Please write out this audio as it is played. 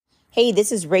Hey,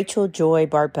 this is Rachel Joy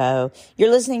Barbeau.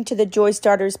 You're listening to the Joy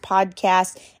Starters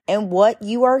podcast, and what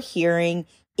you are hearing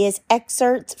is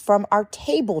excerpts from our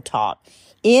table talk.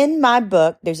 In my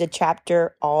book, there's a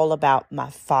chapter all about my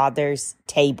father's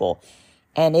table,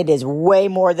 and it is way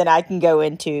more than I can go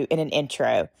into in an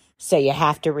intro, so you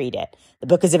have to read it. The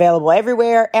book is available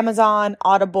everywhere: Amazon,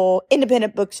 Audible,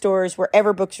 independent bookstores,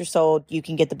 wherever books are sold, you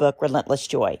can get the book Relentless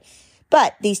Joy.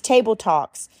 But these table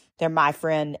talks, they're my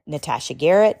friend Natasha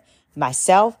Garrett,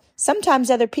 myself, sometimes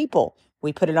other people.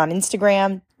 We put it on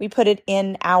Instagram. We put it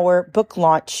in our book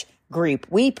launch group.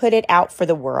 We put it out for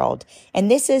the world.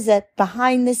 And this is a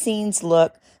behind the scenes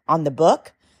look on the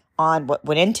book, on what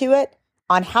went into it,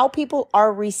 on how people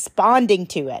are responding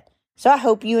to it. So I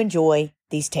hope you enjoy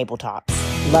these table talks.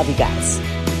 Love you guys.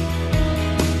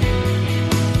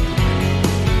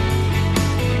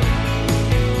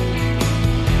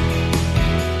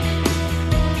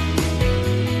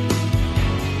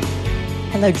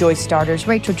 Hello, Joy Starters.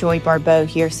 Rachel Joy Barbeau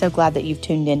here. So glad that you've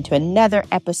tuned in to another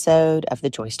episode of the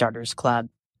Joy Starters Club.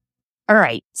 All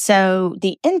right. So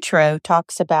the intro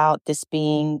talks about this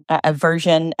being a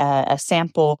version, a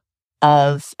sample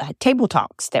of table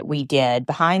talks that we did,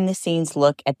 behind the scenes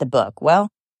look at the book. Well,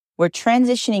 we're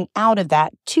transitioning out of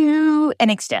that to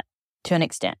an extent.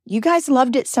 You guys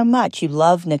loved it so much. You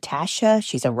love Natasha.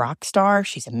 She's a rock star.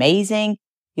 She's amazing.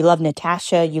 You love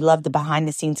Natasha. You love the behind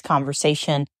the scenes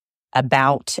conversation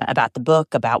about the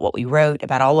book, about what we wrote,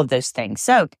 about all of those things.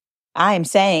 So I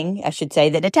should say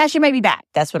that Natasha may be back.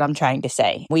 That's what I'm trying to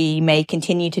say. We may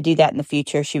continue to do that in the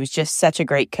future. She was just such a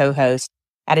great co-host,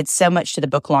 added so much to the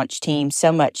book launch team,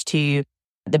 so much to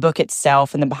the book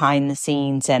itself and the behind the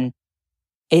scenes. And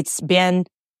it's been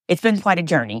quite a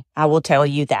journey. I will tell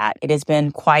you that. It has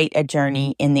been quite a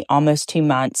journey in the almost 2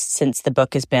 months since the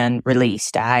book has been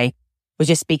released. I was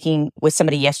just speaking with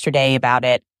somebody yesterday about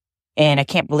it, and I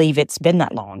can't believe it's been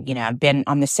that long. You know, I've been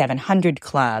on the 700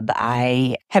 Club.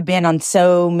 I have been on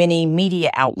so many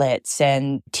media outlets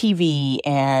and TV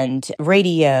and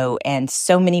radio and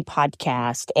so many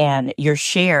podcasts and your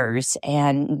shares.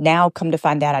 And now come to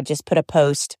find out, I just put a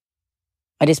post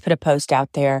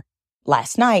out there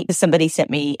last night. Somebody sent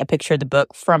me a picture of the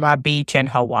book from a beach in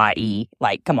Hawaii.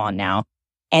 Like, come on now.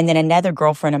 And then another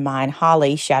girlfriend of mine,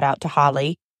 Holly, shout out to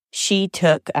Holly. She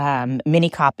took many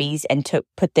copies and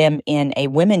put them in a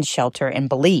women's shelter in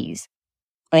Belize.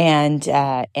 And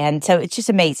so it's just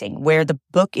amazing where the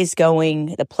book is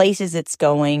going, the places it's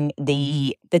going,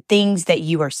 the things that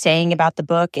you are saying about the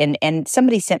book. And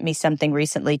somebody sent me something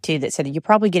recently too that said, you're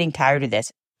probably getting tired of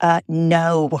this.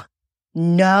 No.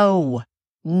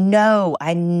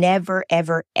 I never,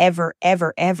 ever, ever,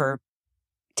 ever, ever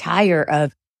tire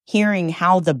of hearing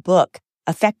how the book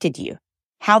affected you.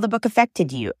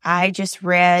 I just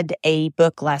read a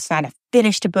book last night. I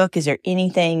finished a book. Is there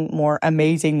anything more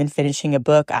amazing than finishing a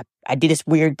book? I did this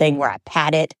weird thing where I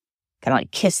pat it, kind of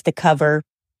like kiss the cover.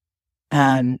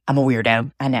 I'm a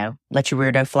weirdo. I know. Let your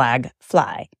weirdo flag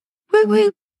fly. Woo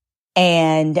woo.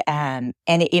 And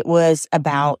it was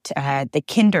about the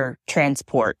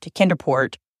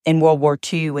Kinderport in World War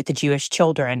II with the Jewish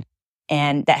children.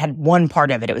 And that had one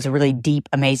part of it. It was a really deep,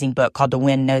 amazing book called The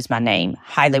Wind Knows My Name.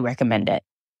 Highly recommend it.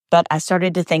 But I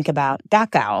started to think about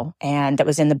Dachau, and that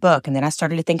was in the book. And then I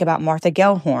started to think about Martha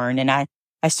Gellhorn. And I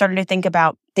started to think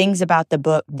about things about the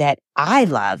book that I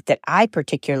love, that I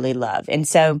particularly love. And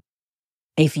so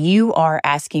if you are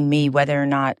asking me whether or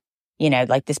not, you know,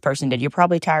 like this person did, you're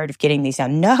probably tired of getting these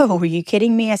out. No, are you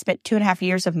kidding me? I spent 2.5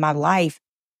 years of my life,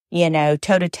 you know,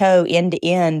 toe to toe, end to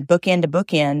end, bookend to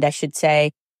bookend, I should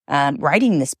say,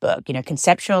 writing this book, you know,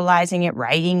 conceptualizing it,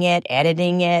 writing it,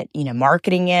 editing it, you know,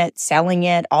 marketing it, selling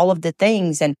it, all of the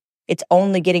things. And it's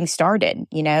only getting started.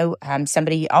 You know,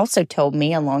 somebody also told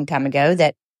me a long time ago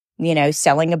that, you know,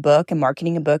 selling a book and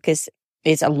marketing a book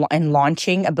and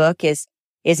launching a book is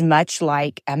much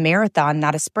like a marathon,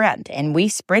 not a sprint. And we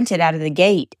sprinted out of the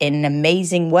gate in an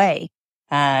amazing way.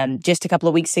 Just a couple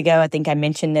of weeks ago, I think I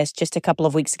mentioned this,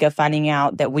 finding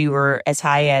out that we were as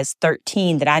high as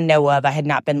 13 that I know of. I had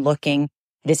not been looking.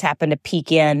 I just happened to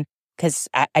peek in because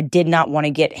I did not want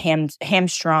to get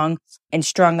hamstrung and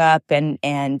strung up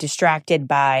and distracted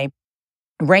by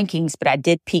rankings. But I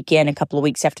did peek in a couple of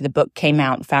weeks after the book came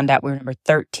out and found out we were number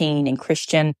 13 in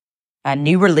Christian,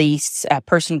 new release,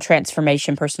 personal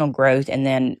transformation, personal growth, and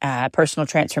then personal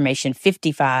transformation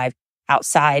 55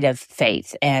 outside of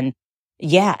faith. And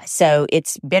yeah, so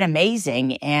it's been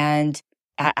amazing. And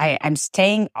I'm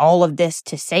saying all of this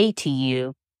to say to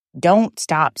you don't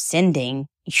stop sending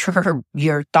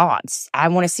your thoughts. I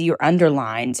want to see your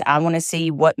underlines. I want to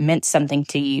see what meant something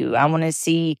to you. I want to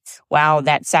see, wow,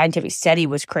 that scientific study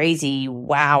was crazy.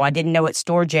 Wow, I didn't know what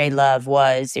Storge love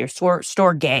was or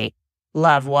Storge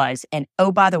love was. And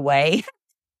oh, by the way,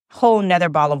 whole nother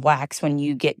ball of wax when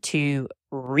you get to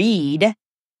narrate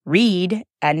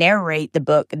the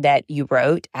book that you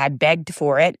wrote. I begged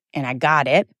for it and I got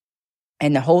it.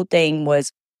 And the whole thing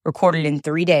was recorded in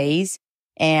 3 days.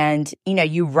 And,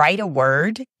 you write a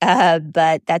word,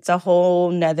 but that's a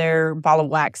whole nother ball of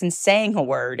wax and saying a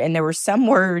word. And there were some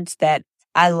words that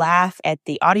I laugh at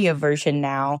the audio version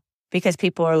now because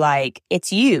people are like,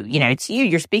 it's you, it's you.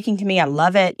 You're speaking to me. I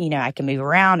love it. I can move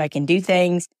around. I can do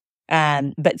things.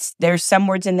 But there's some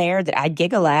words in there that I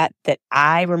giggle at that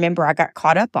I remember I got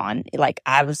caught up on. Like,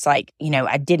 I was like,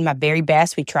 I did my very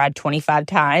best. We tried 25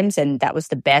 times and that was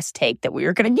the best take that we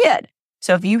were going to get.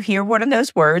 So if you hear one of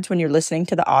those words when you're listening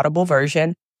to the Audible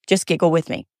version, just giggle with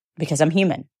me because I'm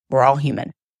human. We're all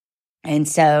human. And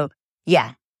so,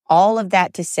 yeah, all of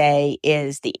that to say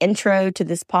is the intro to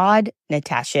this pod.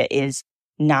 Natasha is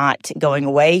not going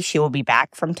away. She will be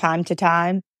back from time to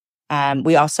time.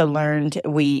 We also learned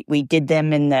we did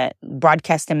them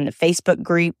broadcast them in the Facebook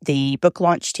group, the book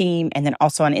launch team, and then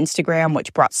also on Instagram,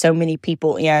 which brought so many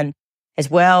people in as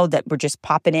well that were just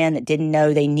popping in that didn't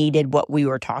know they needed what we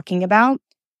were talking about.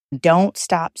 Don't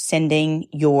stop sending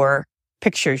your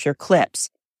pictures, your clips.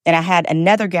 And I had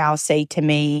another gal say to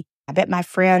me, I bet my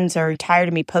friends are tired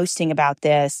of me posting about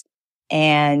this.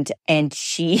 And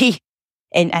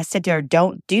I said to her,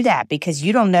 don't do that because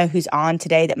you don't know who's on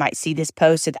today that might see this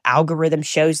post. So the algorithm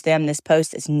shows them this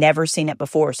post that's never seen it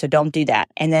before. So don't do that.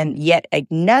 And then yet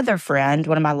another friend,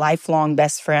 one of my lifelong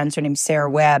best friends, her name's Sarah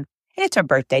Webb, and it's her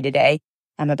birthday today.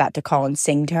 I'm about to call and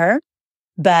sing to her.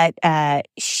 But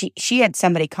she had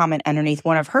somebody comment underneath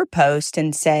one of her posts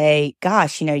and say,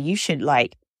 gosh, you should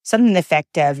something to the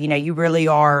effect of, you really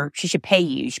are, she should pay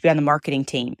you. You should be on the marketing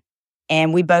team.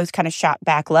 And we both kind of shot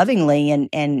back lovingly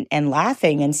and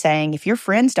laughing and saying, if your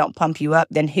friends don't pump you up,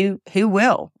 then who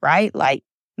will, right? Like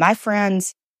my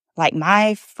friends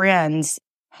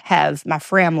have, my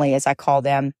family, as I call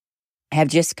them, have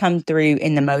just come through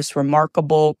in the most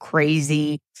remarkable,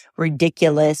 crazy,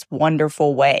 ridiculous,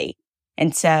 wonderful way.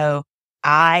 And so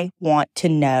I want to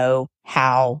know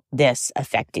how this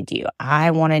affected you.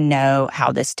 I want to know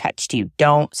how this touched you.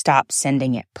 Don't stop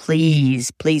sending it.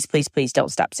 Please, please, please, please don't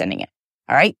stop sending it.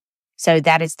 All right. So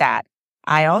that is that.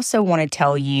 I also want to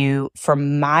tell you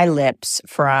from my lips,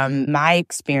 from my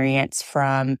experience,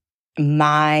 from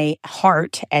my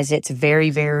heart, as it's very,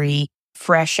 very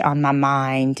fresh on my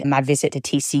mind, my visit to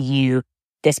TCU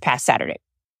this past Saturday.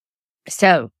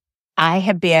 So I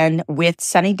have been with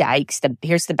Sonny Dykes.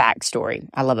 Here's the backstory.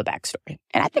 I love a backstory.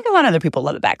 And I think a lot of other people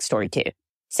love a backstory too.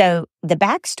 So the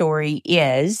backstory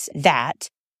is that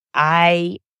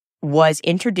I was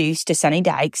introduced to Sonny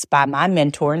Dykes by my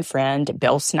mentor and friend,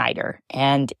 Bill Snyder.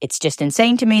 And it's just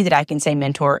insane to me that I can say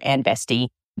mentor and bestie,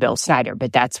 Bill Snyder,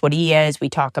 but that's what he is. We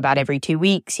talk about every 2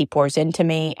 weeks. He pours into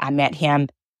me. I met him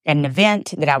at an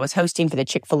event that I was hosting for the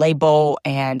Chick-fil-A Bowl,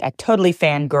 and I totally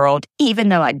fangirled, even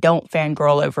though I don't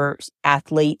fangirl over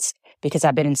athletes because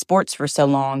I've been in sports for so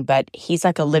long, but he's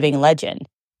like a living legend.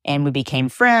 And we became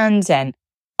friends and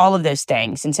all of those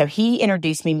things. And so he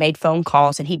introduced me, made phone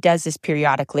calls, and he does this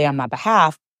periodically on my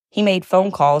behalf. He made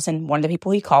phone calls, and one of the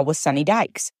people he called was Sonny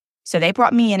Dykes. So they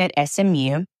brought me in at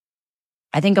SMU.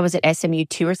 I think I was at SMU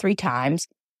 2 or 3 times.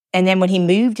 And then when he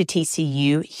moved to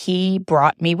TCU, he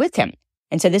brought me with him.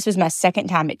 And so this was my second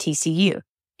time at TCU.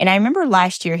 And I remember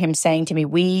last year him saying to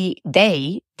me,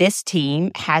 this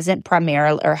team hasn't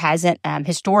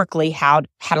historically had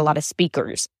a lot of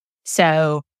speakers.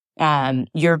 So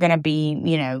you're going to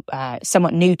be,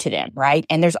 somewhat new to them, right?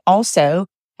 And there's also,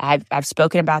 I've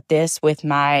spoken about this with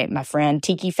my friend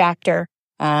Tiki Factor,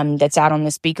 that's out on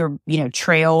the speaker,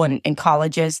 trail and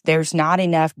colleges. There's not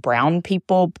enough brown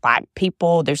people, Black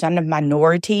people. There's not enough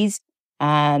minorities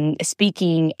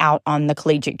speaking out on the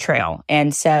collegiate trail.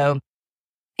 And so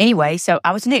anyway, so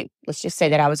I was new. Let's just say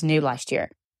that I was new last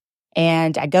year.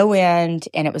 And I go in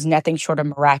and it was nothing short of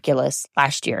miraculous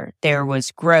last year. There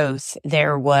was growth.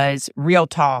 There was real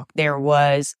talk. There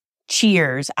was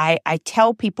cheers. I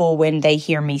tell people when they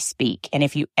hear me speak, and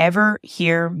if you ever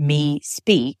hear me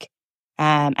speak,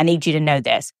 I need you to know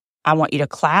this. I want you to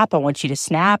clap. I want you to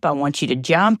snap. I want you to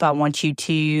jump. I want you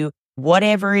to,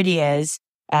 whatever it is,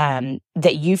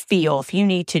 that you feel. If you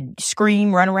need to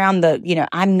scream, run around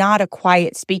I'm not a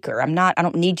quiet speaker. I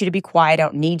don't need you to be quiet. I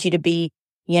don't need you to be,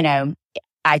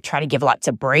 I try to give lots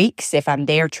of breaks if I'm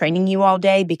there training you all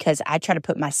day because I try to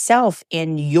put myself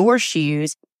in your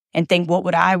shoes and think, what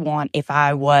would I want if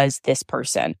I was this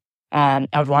person? I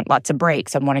would want lots of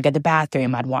breaks. I'd want to go to the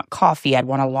bathroom. I'd want coffee. I'd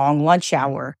want a long lunch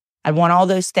hour. I'd want all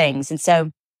those things. And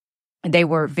so they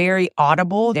were very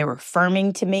audible. They were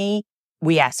affirming to me.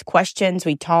 We asked questions.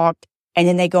 We talked. And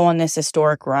then they go on this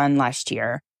historic run last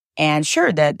year. And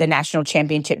sure, the national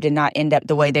championship did not end up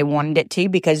the way they wanted it to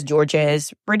because Georgia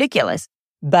is ridiculous.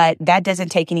 But that doesn't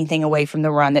take anything away from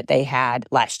the run that they had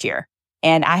last year.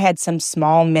 And I had some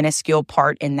small, minuscule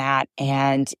part in that.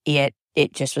 And it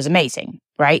just was amazing,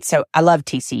 right? So I love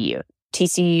TCU.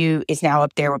 TCU is now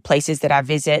up there with places that I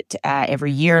visit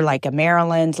every year, like a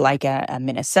Maryland, like a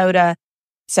Minnesota.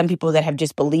 Some people that have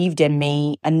just believed in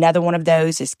me. Another one of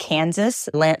those is Kansas.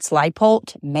 Lance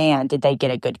Leipold. Man, did they get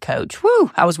a good coach.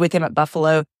 Woo! I was with him at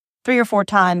Buffalo 3 or 4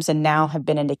 times and now have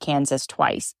been into Kansas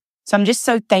twice. So I'm just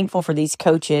so thankful for these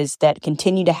coaches that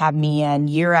continue to have me in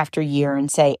year after year and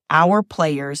say, our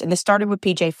players, and this started with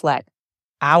PJ Fleck,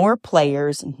 our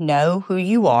players know who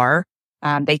you are.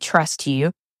 They trust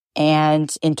you.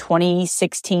 And in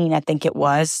 2016, I think it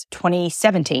was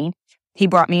 2017, he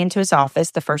brought me into his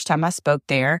office the first time I spoke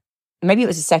there. Maybe it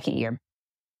was the second year.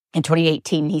 In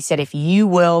 2018, he said, if you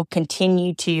will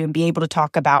continue to be able to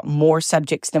talk about more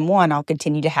subjects than one, I'll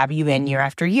continue to have you in year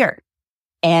after year.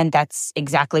 And that's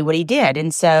exactly what he did.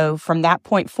 And so from that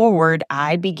point forward,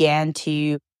 I began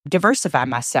to diversify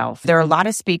myself. There are a lot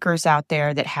of speakers out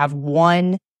there that have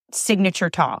one signature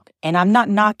talk. And I'm not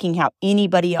knocking how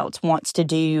anybody else wants to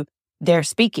do their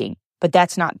speaking, but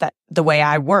that's not the way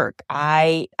I work.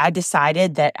 I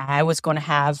decided that I was going to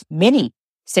have many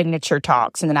signature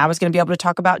talks, and then I was going to be able to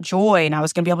talk about joy, and I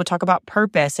was going to be able to talk about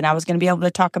purpose, and I was going to be able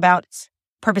to talk about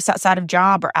purpose outside of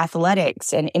job or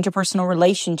athletics and interpersonal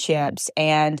relationships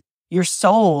and your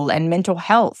soul and mental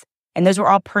health. And those were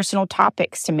all personal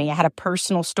topics to me. I had a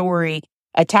personal story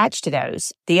attached to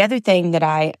those. The other thing that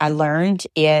I learned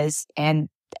is, and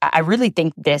I really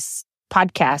think this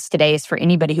podcast today is for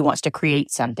anybody who wants to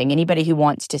create something, anybody who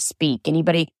wants to speak,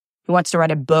 anybody who wants to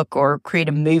write a book or create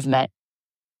a movement.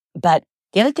 But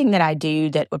the other thing that I do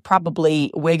that would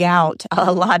probably wig out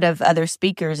a lot of other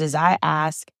speakers is I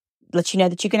let you know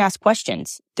that you can ask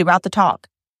questions throughout the talk.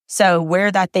 So where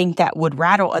I think that would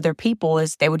rattle other people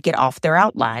is they would get off their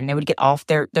outline. They would get off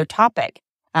their topic.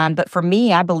 But for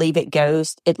me, I believe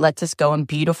it lets us go in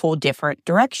beautiful, different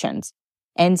directions.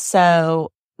 And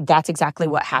so that's exactly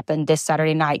what happened this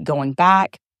Saturday night going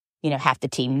back. Half the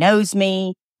team knows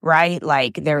me, right?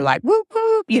 Like they're like, whoop,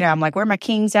 whoop. I'm like, where are my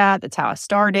kings at? That's how I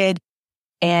started.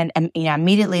 And,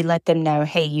 immediately let them know,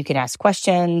 hey, you can ask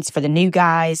questions. For the new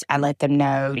guys, I let them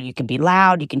know you can be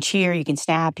loud, you can cheer, you can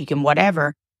snap, you can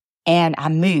whatever. And I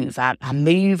move,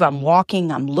 I'm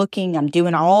walking, I'm looking, I'm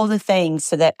doing all the things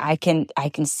so that I can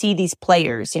see these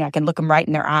players. I can look them right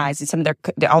in their eyes, and some of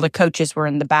all the coaches were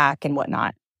in the back and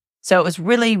whatnot. So it was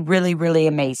really, really, really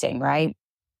amazing, right?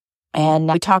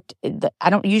 And we talked.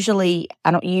 I don't usually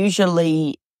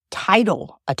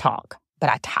title a talk,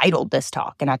 but I titled this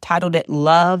talk, and I titled it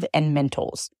 "Love and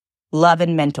Mentals,"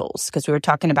 because we were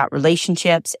talking about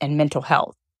relationships and mental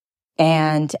health.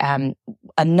 And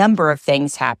a number of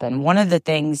things happened. One of the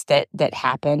things that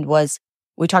happened was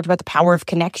we talked about the power of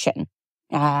connection,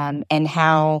 and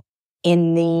how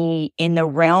in the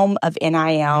realm of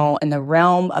NIL, in the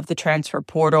realm of the transfer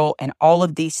portal, and all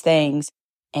of these things,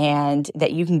 and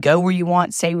that you can go where you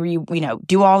want, say where you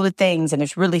do all the things, and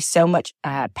there's really so much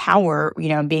power,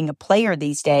 in being a player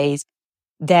these days,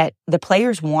 that the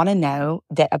players want to know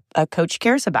that a coach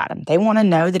cares about them. They want to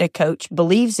know that a coach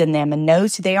believes in them and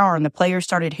knows who they are. And the players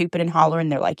started hooping and hollering.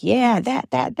 They're like, yeah,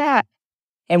 that.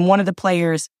 And one of the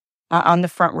players on the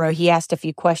front row, he asked a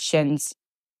few questions,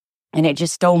 and it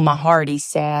just stole my heart. He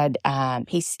said,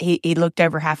 he looked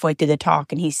over halfway through the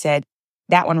talk, and he said,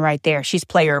 that one right there, she's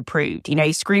player approved.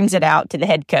 He screams it out to the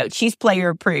head coach. She's player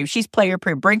approved. She's player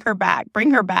approved. Bring her back.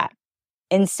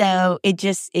 And so it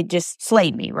just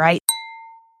slayed me, right?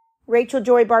 Rachel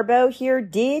Joy Barbeau here.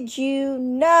 Did you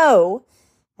know,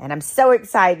 and I'm so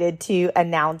excited to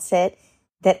announce it,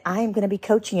 that I am going to be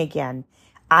coaching again.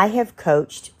 I have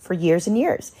coached for years and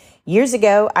years. Years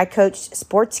ago, I coached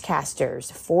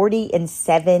sportscasters,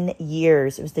 47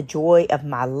 years. It was the joy of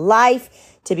my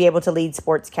life to be able to lead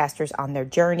sportscasters on their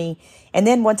journey. And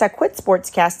then once I quit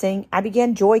sportscasting, I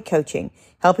began joy coaching,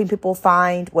 helping people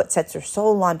find what sets their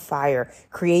soul on fire,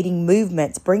 creating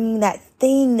movements, bringing that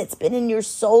thing that's been in your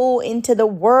soul into the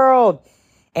world.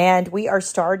 And we are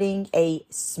starting a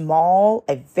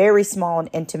very small and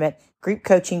intimate group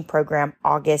coaching program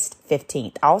August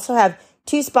 15th. I also have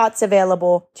 2 spots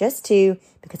available, just 2,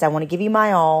 because I want to give you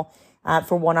my all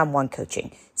for one-on-one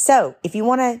coaching. So if you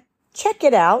want to check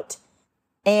it out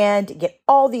and get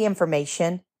all the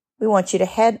information, we want you to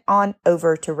head on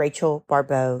over to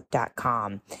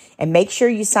rachelbarbeau.com and make sure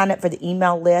you sign up for the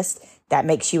email list. That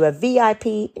makes you a VIP,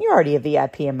 and you're already a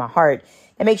VIP in my heart.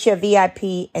 That makes you a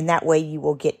VIP, and that way you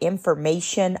will get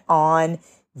information on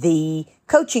the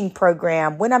coaching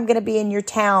program, when I'm going to be in your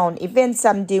town, events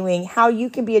I'm doing, how you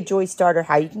can be a Joy Starter,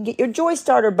 how you can get your Joy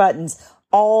Starter buttons,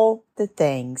 all the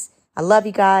things. I love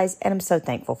you guys, and I'm so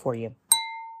thankful for you.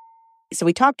 So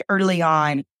we talked early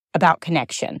on about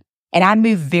connection, and I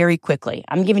move very quickly.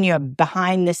 I'm giving you a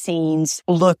behind the scenes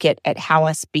look at how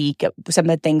I speak, at some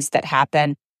of the things that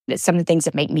happen, some of the things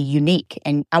that make me unique.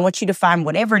 And I want you to find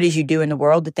whatever it is you do in the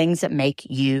world, the things that make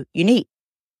you unique.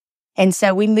 And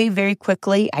so we move very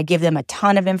quickly. I give them a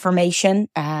ton of information,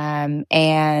 and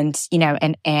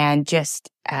just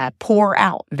pour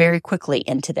out very quickly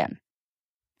into them.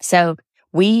 So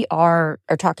we are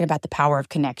talking about the power of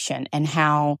connection, and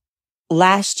how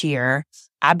last year,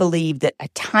 I believe that a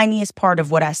tiniest part of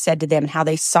what I said to them and how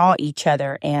they saw each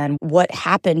other and what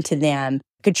happened to them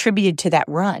contributed to that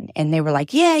run. And they were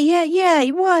like, yeah,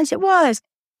 it was.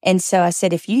 And so I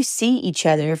said, if you see each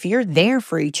other, if you're there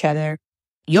for each other,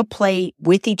 you'll play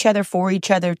with each other, for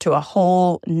each other to a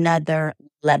whole nother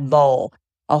level,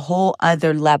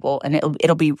 and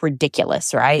it'll be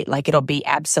ridiculous, right? Like, it'll be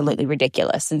absolutely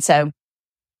ridiculous. And so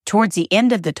towards the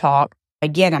end of the talk,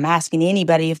 again, I'm asking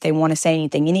anybody if they want to say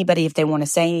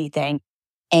anything,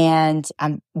 and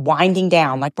I'm winding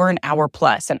down, like we're an hour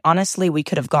plus. And honestly, we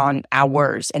could have gone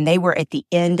hours, and they were at the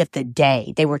end of the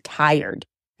day. They were tired.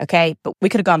 Okay. But we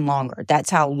could have gone longer. That's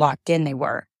how locked in they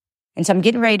were. And so I'm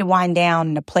getting ready to wind down,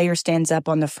 and a player stands up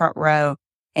on the front row,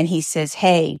 and he says,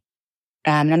 hey,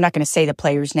 and I'm not going to say the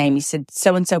player's name. He said,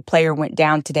 so-and-so player went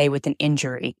down today with an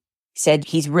injury. He said,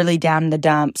 he's really down in the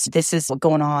dumps. This is what's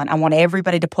going on. I want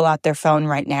everybody to pull out their phone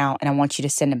right now, and I want you to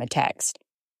send him a text.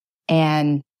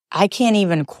 And I can't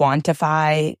even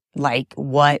quantify like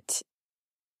what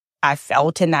I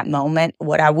felt in that moment.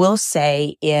 What I will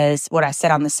say is what I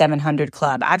said on the 700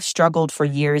 Club. I've struggled for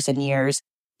years and years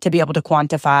to be able to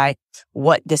quantify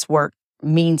what this work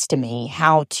means to me,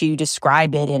 how to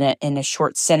describe it in a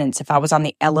short sentence. If I was on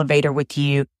the elevator with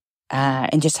you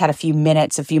and just had a few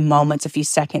minutes, a few moments, a few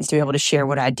seconds to be able to share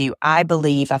what I do, I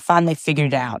believe I finally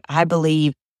figured it out. I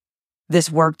believe this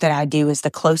work that I do is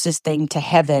the closest thing to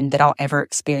heaven that I'll ever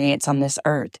experience on this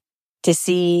earth. To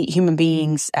see human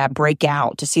beings break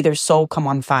out, to see their soul come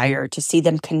on fire, to see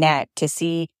them connect, to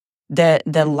see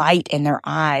the light in their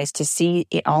eyes, to see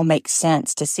it all make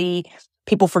sense, to see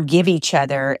people forgive each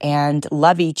other and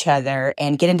love each other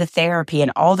and get into therapy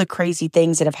and all the crazy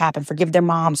things that have happened, forgive their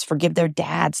moms, forgive their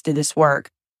dads through this work.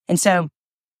 And so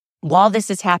while this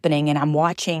is happening and I'm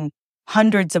watching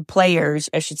hundreds of players,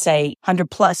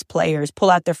 100+ players, pull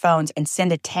out their phones and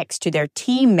send a text to their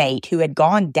teammate who had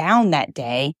gone down that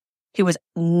day, who was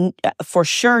for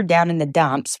sure down in the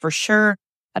dumps, for sure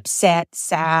upset,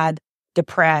 sad,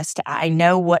 depressed. I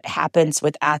know what happens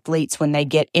with athletes when they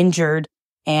get injured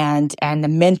and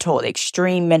the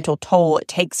extreme mental toll it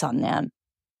takes on them.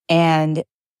 And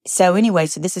so anyway,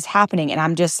 so this is happening, and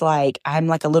I'm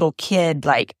like a little kid,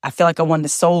 like I feel like I won the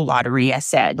soul lottery, I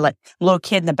said, like a little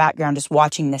kid in the background just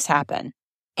watching this happen.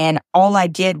 And all I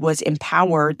did was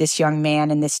empower this young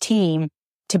man and this team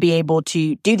to be able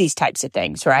to do these types of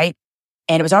things, right?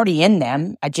 And it was already in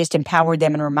them. I just empowered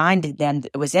them and reminded them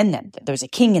that it was in them, that there was a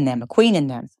king in them, a queen in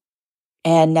them.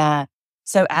 And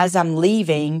so as they're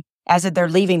leaving,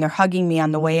 they're hugging me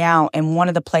on the way out. And one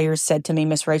of the players said to me,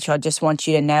 Miss Rachel, I just want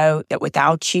you to know that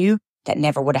without you, that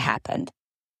never would have happened.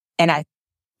 And I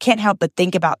can't help but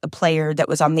think about the player that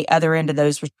was on the other end of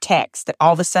those texts, that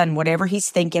all of a sudden, whatever he's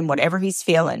thinking, whatever he's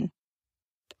feeling,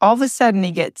 all of a sudden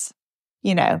he gets,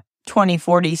 20,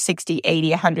 40, 60, 80,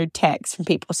 100 texts from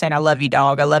people saying, I love you,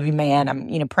 dog. I love you, man.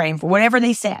 I'm, praying for whatever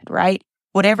they said, right?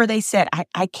 Whatever they said.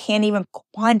 I can't even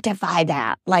quantify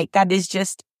that. Like, that is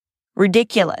just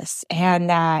ridiculous. And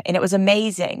it was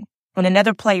amazing when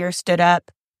another player stood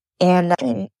up, and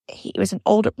he was an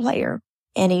older player,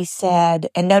 and he said,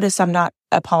 and notice I'm not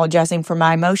apologizing for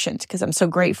my emotions because I'm so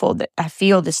grateful that I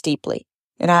feel this deeply.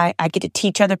 And I get to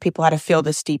teach other people how to feel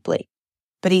this deeply.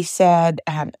 But he said,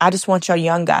 I just want y'all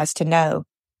young guys to know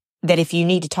that if you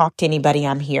need to talk to anybody,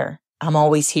 I'm here. I'm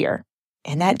always here.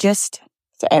 And that just,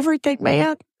 it's everything,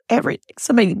 man. Everything.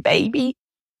 Somebody's baby,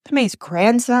 somebody's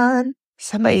grandson,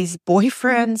 somebody's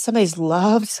boyfriend, somebody's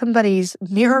love, somebody's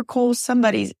miracle,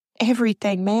 somebody's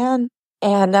everything, man.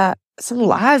 And some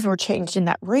lives were changed in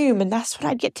that room. And that's what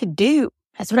I get to do.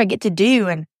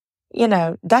 And,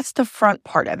 that's the front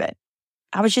part of it.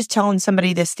 I was just telling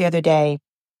somebody this the other day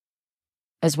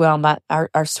as well. My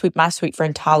sweet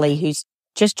friend Tali, who's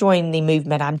just joined the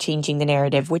movement, I'm Changing the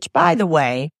Narrative, which, by the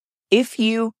way, if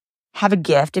you have a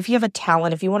gift, if you have a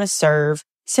talent, if you want to serve,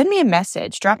 send me a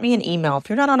message, drop me an email. If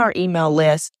you're not on our email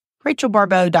list,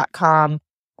 rachelbarbeau.com,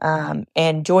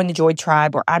 and join the Joy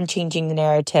Tribe, or I'm changing the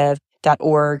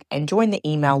narrative.org, and join the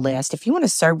email list. If you want to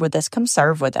serve with us, come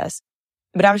serve with us.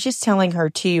 But I was just telling her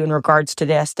too, in regards to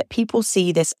this, that people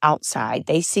see this outside.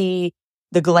 They see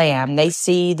the glam. They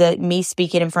see me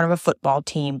speaking in front of a football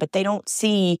team, but they don't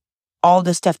see all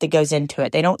the stuff that goes into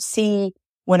it. They don't see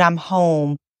when I'm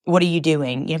home, what are you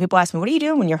doing? People ask me, what are you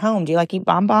doing when you're home? Do you eat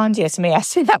bonbons? Yeah, somebody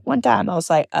asked me that one time. I was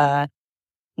like,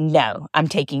 no, I'm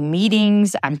taking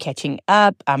meetings. I'm catching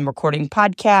up. I'm recording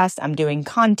podcasts. I'm doing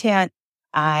content.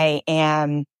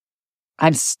 I'm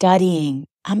studying.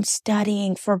 I'm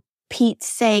studying, for Pete's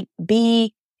sake.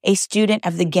 Be a student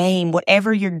of the game.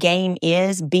 Whatever your game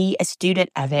is, be a student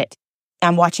of it.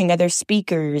 I'm watching other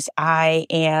speakers.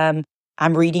 I'm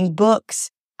reading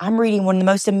books. I'm reading one of the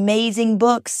most amazing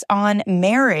books on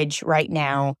marriage right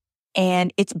now,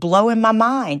 and it's blowing my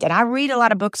mind. And I read a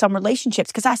lot of books on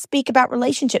relationships because I speak about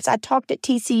relationships. I talked at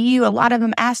TCU. A lot of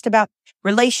them asked about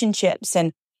relationships,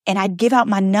 and I'd give out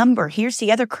my number. Here's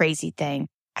the other crazy thing.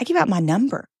 I give out my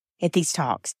number at these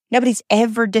talks. Nobody's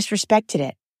ever disrespected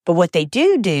it. But what they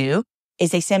do is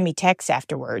they send me texts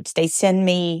afterwards. They send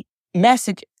me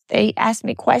messages. They ask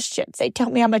me questions. They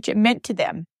tell me how much it meant to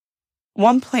them.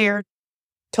 One player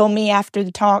told me after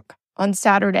the talk on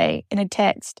Saturday in a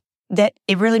text that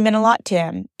it really meant a lot to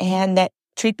him, and that,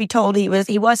 truth be told, he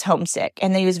was homesick,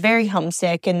 and that he was very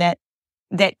homesick, and that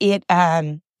it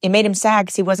made him sad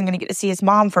because he wasn't going to get to see his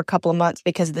mom for a couple of months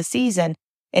because of the season.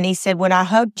 And he said, when I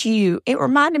hugged you, it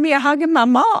reminded me of hugging my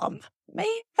mom. Man,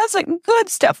 that's good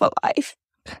stuff of life.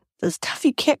 The stuff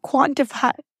you can't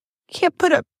quantify, can't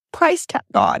put a price tag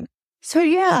on. So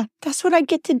yeah, that's what I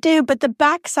get to do. But the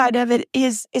backside of it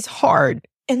is hard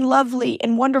and lovely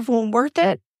and wonderful and worth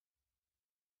it.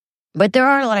 But there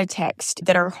are a lot of texts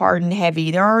that are hard and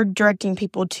heavy. There are directing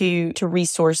people to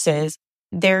resources.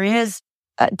 There is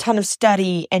a ton of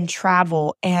study and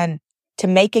travel, and to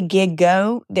make a gig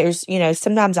go, there's,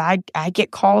 sometimes I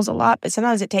get calls a lot, but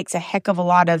sometimes it takes a heck of a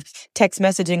lot of text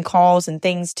messaging, calls, and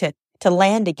things to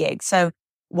land a gig. So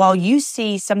while you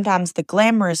see sometimes the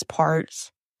glamorous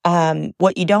parts,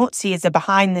 what you don't see is the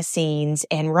behind the scenes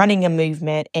and running a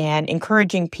movement and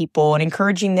encouraging people and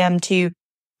encouraging them to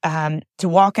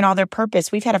walk in all their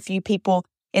purpose. We've had a few people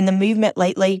in the movement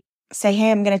lately say, hey,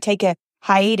 I'm going to take a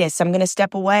hiatus. I'm going to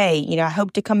step away. I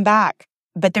hope to come back.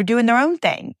 But they're doing their own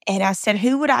thing. And I said,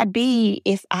 who would I be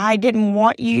if I didn't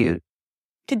want you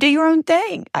to do your own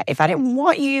thing? If I didn't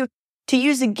want you to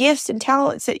use the gifts and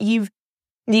talents that you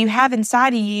have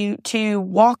inside of you to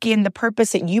walk in the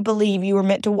purpose that you believe you were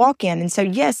meant to walk in. And so,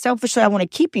 yes, selfishly, I want to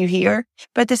keep you here.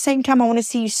 But at the same time, I want to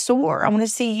see you soar. I want to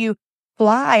see you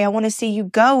fly. I want to see you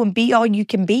go and be all you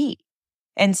can be.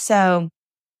 And so,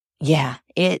 yeah,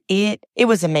 it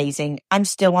was amazing. I'm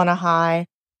still on a high.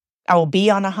 I will be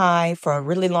on a high for a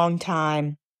really long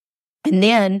time. And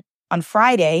then on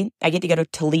Friday, I get to go to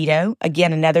Toledo,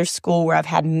 again, another school where I've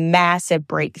had massive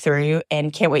breakthrough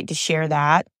and can't wait to share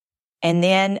that. And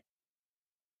then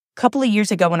a couple of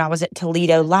years ago when I was at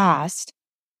Toledo last,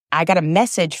 I got a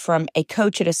message from a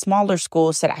coach at a smaller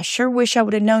school, said, I sure wish I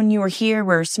would have known you were here.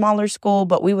 We're a smaller school,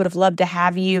 but we would have loved to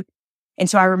have you. And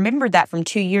so I remembered that from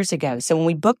 2 years ago. So when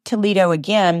we booked Toledo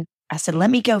again, I said, let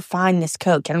me go find this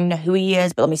coach. I don't know who he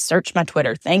is, but let me search my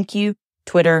Twitter. Thank you,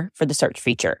 Twitter, for the search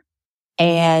feature.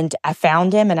 And I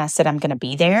found him and I said, I'm going to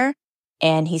be there.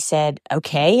 And he said,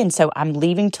 okay. And so I'm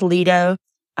leaving Toledo.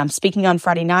 I'm speaking on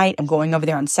Friday night. I'm going over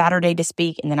there on Saturday to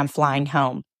speak. And then I'm flying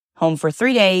home for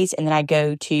 3 days. And then I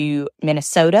go to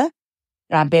Minnesota.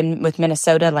 I've been with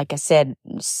Minnesota, like I said,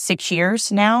 6 years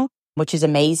now, which is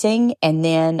amazing. And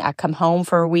then I come home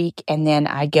for a week, and then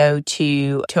I go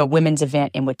to a women's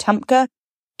event in Wetumpka,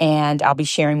 and I'll be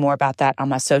sharing more about that on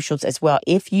my socials as well.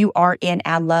 If you are in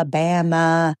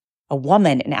Alabama, a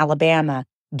woman in Alabama,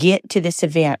 get to this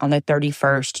event on the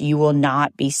 31st. You will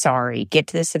not be sorry. Get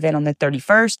to this event on the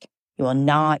 31st. You will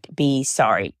not be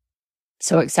sorry.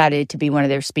 So excited to be one of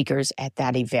their speakers at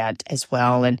that event as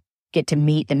well, and get to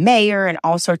meet the mayor and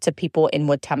all sorts of people in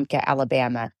Wetumpka,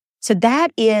 Alabama. So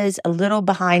that is a little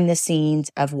behind the scenes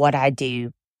of what I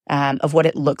do, of what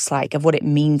it looks like, of what it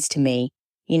means to me.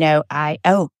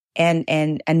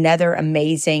 And another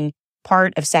amazing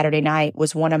part of Saturday night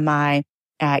was one of my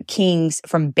kings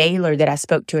from Baylor that I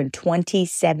spoke to in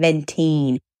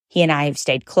 2017. He and I have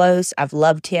stayed close. I've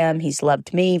loved him. He's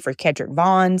loved me, for Kedrick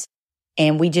Vaughns.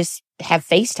 And we just have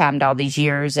FaceTimed all these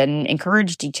years and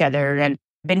encouraged each other and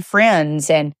been friends.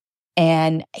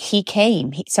 And he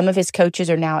came. Some of his coaches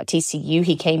are now at TCU.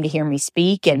 He came to hear me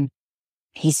speak, and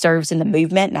He serves in the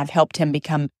movement, and I've helped him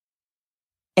become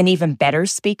an even better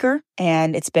speaker,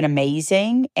 and it's been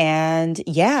amazing. And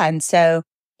so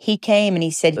he came and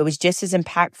he said it was just as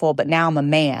impactful, but now I'm a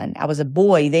man. I was a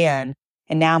boy then,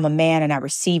 and now I'm a man, and I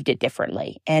received it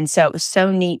differently. And so it was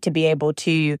so neat to be able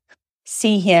to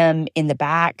see him in the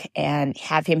back and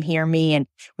have him hear me. And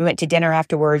we went to dinner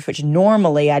afterwards, which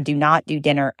normally I do not do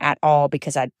dinner at all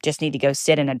because I just need to go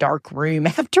sit in a dark room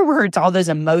afterwards. All those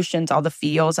emotions, all the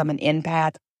feels. I'm an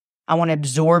empath. I want to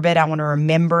absorb it. I want to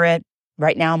remember it.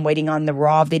 Right now, I'm waiting on the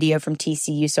raw video from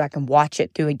TCU so I can watch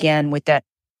it through again with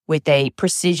a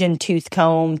precision tooth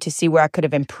comb to see where I could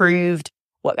have improved,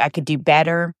 what I could do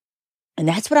better. And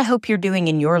that's what I hope you're doing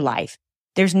in your life.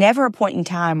 There's never a point in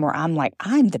time where I'm like,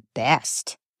 I'm the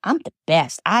best. I'm the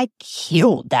best. I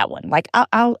killed that one. Like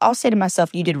I'll say to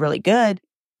myself, you did really good.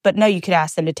 But no, you could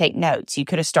ask them to take notes. You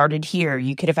could have started here.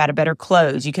 You could have had a better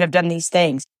close. You could have done these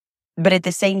things. But at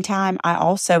the same time, I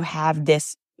also have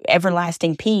this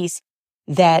everlasting peace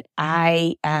that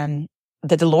that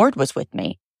the Lord was with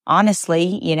me.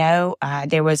 Honestly,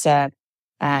 there was a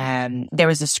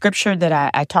scripture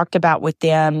that I talked about with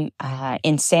them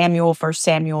in Samuel, 1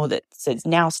 Samuel, that says,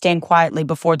 "Now stand quietly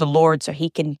before the Lord, so He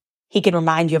can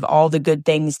remind you of all the good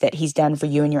things that He's done for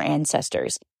you and your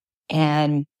ancestors."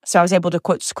 And so I was able to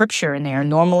quote scripture in there.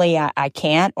 Normally, I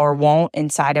can't or won't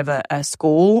inside of a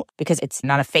school because it's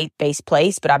not a faith-based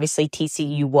place, but obviously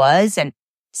TCU was, and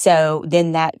so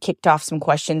then that kicked off some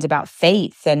questions about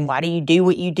faith and why do you do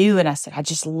what you do? And I said, I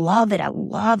just love it. I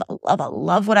love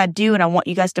what I do. And I want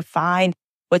you guys to find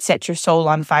what sets your soul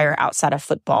on fire outside of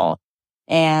football.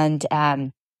 And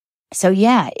that's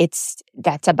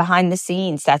a behind the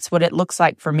scenes. That's what it looks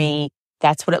like for me.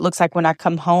 That's what it looks like when I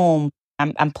come home.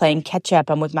 I'm playing catch up.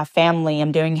 I'm with my family.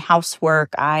 I'm doing housework.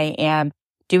 I am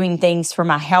doing things for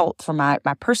my health, for my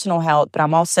personal health, but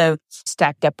I'm also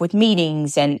stacked up with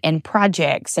meetings and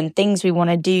projects and things we want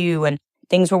to do and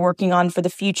things we're working on for the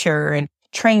future and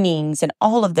trainings and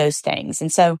all of those things.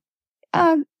 And so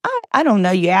I don't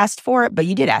know, you asked for it, but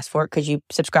you did ask for it because you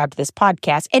subscribed to this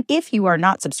podcast. And if you are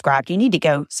not subscribed, you need to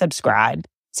go subscribe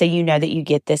so you know that you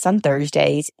get this on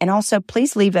Thursdays. And also,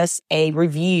 please leave us a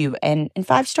review and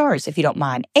 5 stars if you don't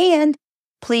mind. And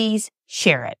please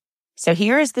share it. So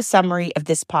here is the summary of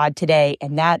this pod today,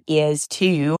 and that is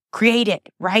to create it,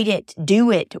 write it, do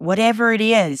it, whatever it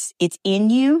is. It's in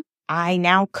you. I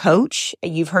now coach.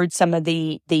 You've heard some of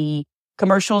the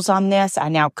commercials on this. I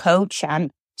now coach. I'm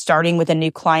starting with a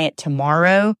new client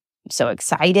tomorrow. I'm so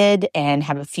excited and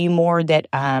have a few more that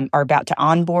are about to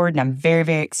onboard, and I'm very,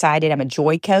 very excited. I'm a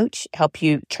joy coach, help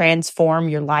you transform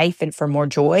your life and for more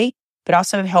joy, but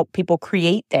also help people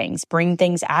create things, bring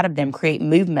things out of them, create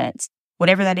movements.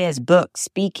 Whatever that is, books,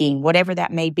 speaking, whatever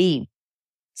that may be.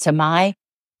 So my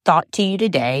thought to you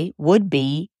today would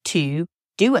be to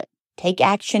do it. Take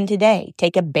action today.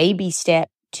 Take a baby step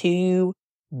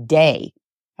today.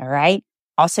 All right.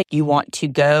 Also, you want to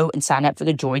go and sign up for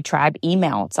the Joy Tribe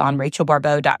email. It's on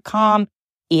rachelbarbeau.com.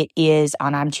 It is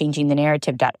on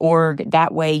I'mChangingTheNarrative.org.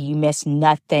 That way you miss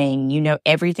nothing. You know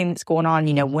everything that's going on.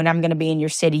 You know when I'm going to be in your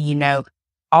city. You know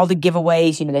all the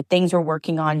giveaways, the things we're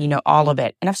working on, all of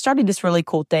it. And I've started this really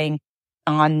cool thing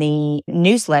on the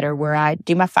newsletter where I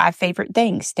do my 5 favorite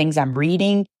things I'm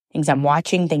reading, things I'm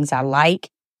watching, things I like,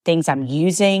 things I'm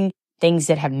using, things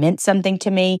that have meant something to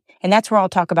me. And that's where I'll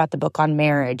talk about the book on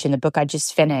marriage and the book I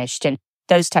just finished and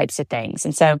those types of things.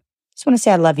 And so I just want to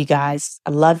say I love you guys. I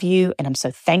love you, and I'm so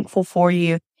thankful for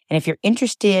you. And if you're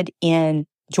interested in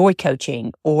joy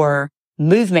coaching or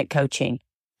movement coaching,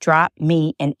 drop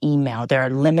me an email. There are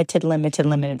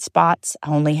limited spots. I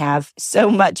only have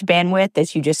so much bandwidth,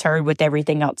 as you just heard with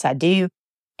everything else I do.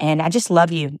 And I just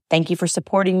love you. Thank you for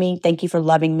supporting me. Thank you for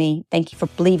loving me. Thank you for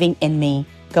believing in me.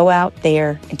 Go out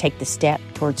there and take the step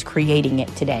towards creating it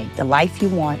today, the life you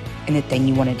want and the thing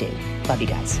you want to do. Love you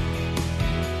guys.